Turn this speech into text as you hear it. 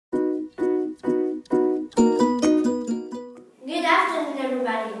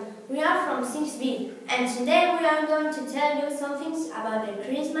B, and today we are going to tell you some things about the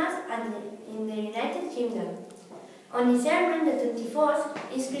Christmas in the United Kingdom. On December the 24th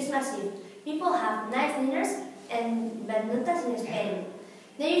is Christmas Eve. People have nice dinners, but not as in Spain.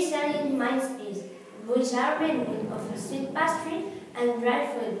 They usually eat mince pies, which are made of sweet pastry and dried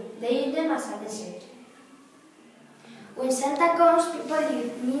fruit. They eat them as a dessert. When Santa comes, people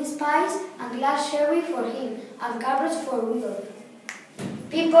leave mince pies and glass cherry for him and carrots for Rudolph.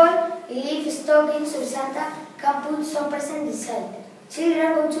 People leave stockings so Santa can put some presents inside.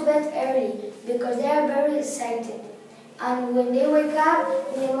 Children go to bed early because they are very excited. And when they wake up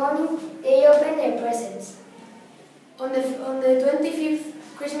in the morning, they open their presents. On the 25th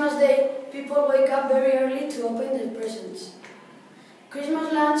Christmas Day, people wake up very early to open their presents.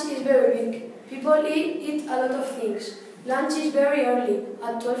 Christmas lunch is very big. People eat a lot of things. Lunch is very early,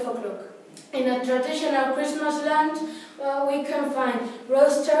 at 12 o'clock. In a traditional Christmas lunch, we can find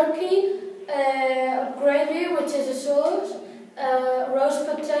roast turkey, gravy, which is a sauce, roast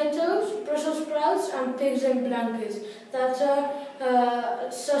potatoes, Brussels sprouts, and pigs in blankets, that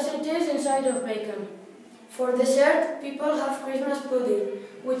are sausages inside of bacon. For dessert, people have Christmas pudding,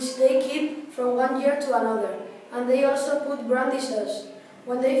 which they keep from one year to another, and they also put brandy sauce.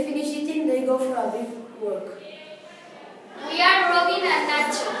 When they finish eating, they go for a big walk. We are Robin and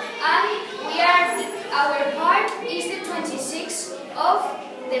Nacho, and our part is the 26th of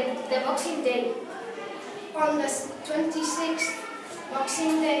the Boxing Day. On the 26th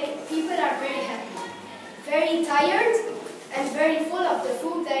Boxing Day, people are very happy, very tired, and very full of the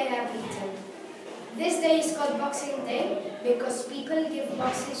food they have eaten. This day is called Boxing Day because people give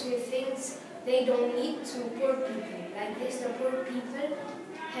boxes with things they don't need to poor people. Like this, the poor people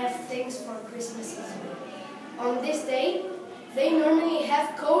have things for Christmas as well. On this day, they normally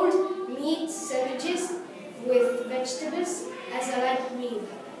have cold meat sandwiches with vegetables as a light meal.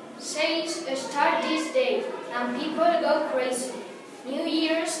 Sales start this day and people go crazy. New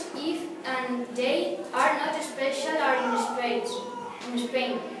Year's Eve and Day are not special in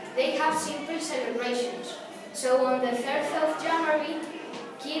Spain. They have simple celebrations. So on the 3rd of January,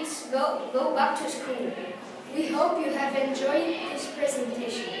 kids go back to school. We hope you have enjoyed this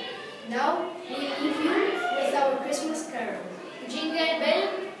presentation. Now we leave you with our Christmas carol, Jingle Bell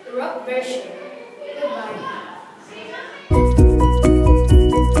rock version. Goodbye.